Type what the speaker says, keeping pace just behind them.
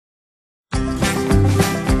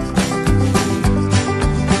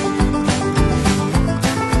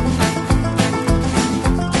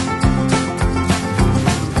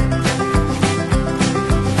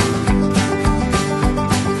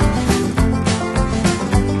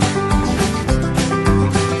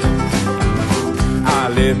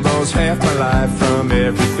lived most half my life from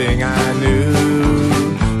everything I knew.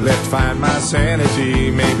 Left to find my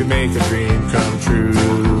sanity, maybe make a dream come true.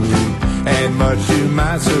 And much to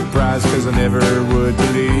my surprise, 'cause I never would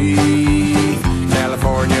believe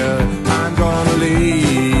California, I'm gonna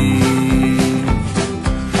leave.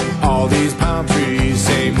 All these palm trees,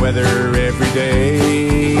 same weather every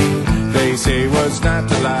day. They say what's not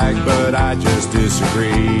to like, but I just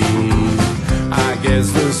disagree. I guess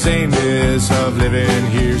the sameness of living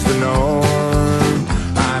here's the norm.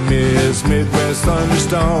 I miss Midwest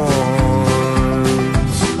thunderstorms.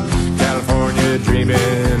 California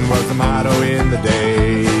dreaming was the motto in the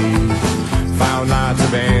day. Found lots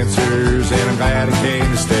of answers and I'm glad I came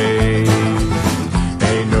to stay.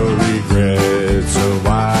 Ain't no regrets of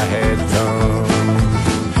why I had to come.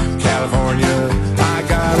 California, I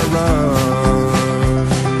gotta run.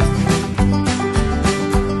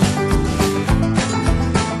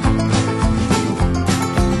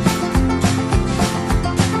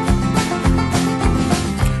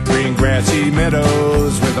 Grassy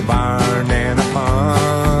meadows with a barn and a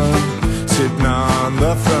pond. Sitting on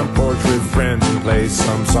the front porch with friends and play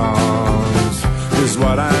some songs. This is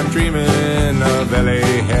what I'm dreaming of. LA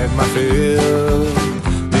had my fill.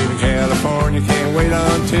 Leaving California, can't wait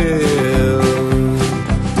until.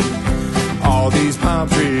 All these palm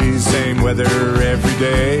trees, same weather every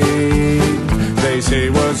day. They say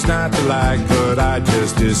what's not to like, but I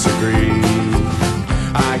just disagree.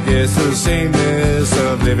 I guess the sameness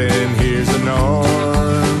of living here's the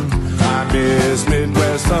norm. I miss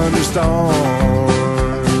Midwest thunderstorms.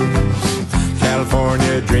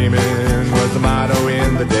 California dreaming was the motto in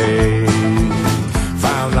the day.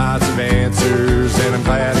 Found lots of answers and I'm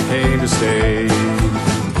glad I came to stay.